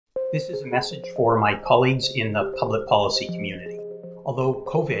This is a message for my colleagues in the public policy community. Although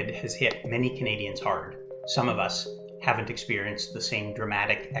COVID has hit many Canadians hard, some of us haven't experienced the same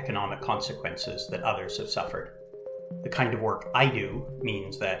dramatic economic consequences that others have suffered. The kind of work I do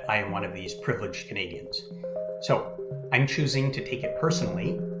means that I am one of these privileged Canadians. So I'm choosing to take it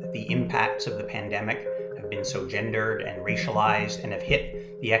personally that the impacts of the pandemic have been so gendered and racialized and have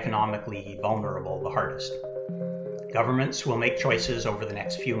hit the economically vulnerable the hardest. Governments will make choices over the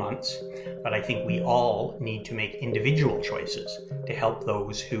next few months, but I think we all need to make individual choices to help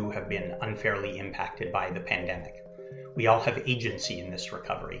those who have been unfairly impacted by the pandemic. We all have agency in this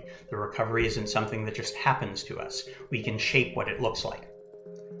recovery. The recovery isn't something that just happens to us. We can shape what it looks like.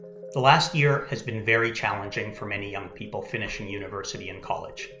 The last year has been very challenging for many young people finishing university and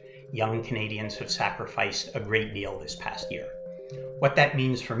college. Young Canadians have sacrificed a great deal this past year. What that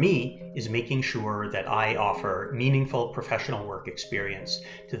means for me is making sure that I offer meaningful professional work experience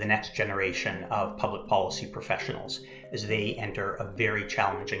to the next generation of public policy professionals as they enter a very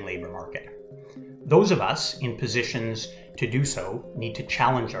challenging labor market. Those of us in positions to do so need to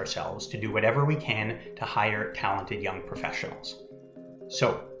challenge ourselves to do whatever we can to hire talented young professionals.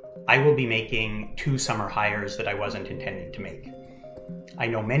 So I will be making 2 summer hires that I wasn't intending to make. I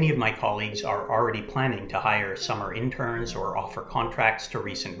know many of my colleagues are already planning to hire summer interns or offer contracts to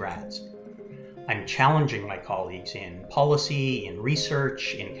recent grads. I'm challenging my colleagues in policy, in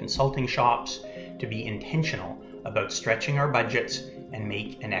research, in consulting shops to be intentional about stretching our budgets and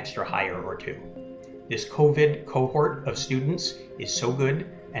make an extra hire or 2. This COVID cohort of students is so good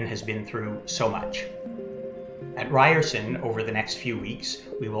and has been through so much. At Ryerson, over the next few weeks,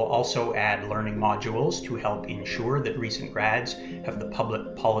 we will also add learning modules to help ensure that recent grads have the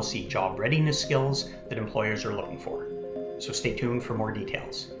public policy job readiness skills that employers are looking for. So stay tuned for more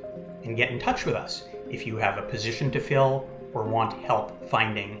details. And get in touch with us if you have a position to fill or want help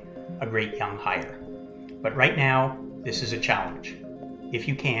finding a great young hire. But right now, this is a challenge. If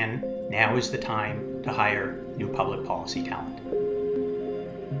you can, now is the time to hire new public policy talent.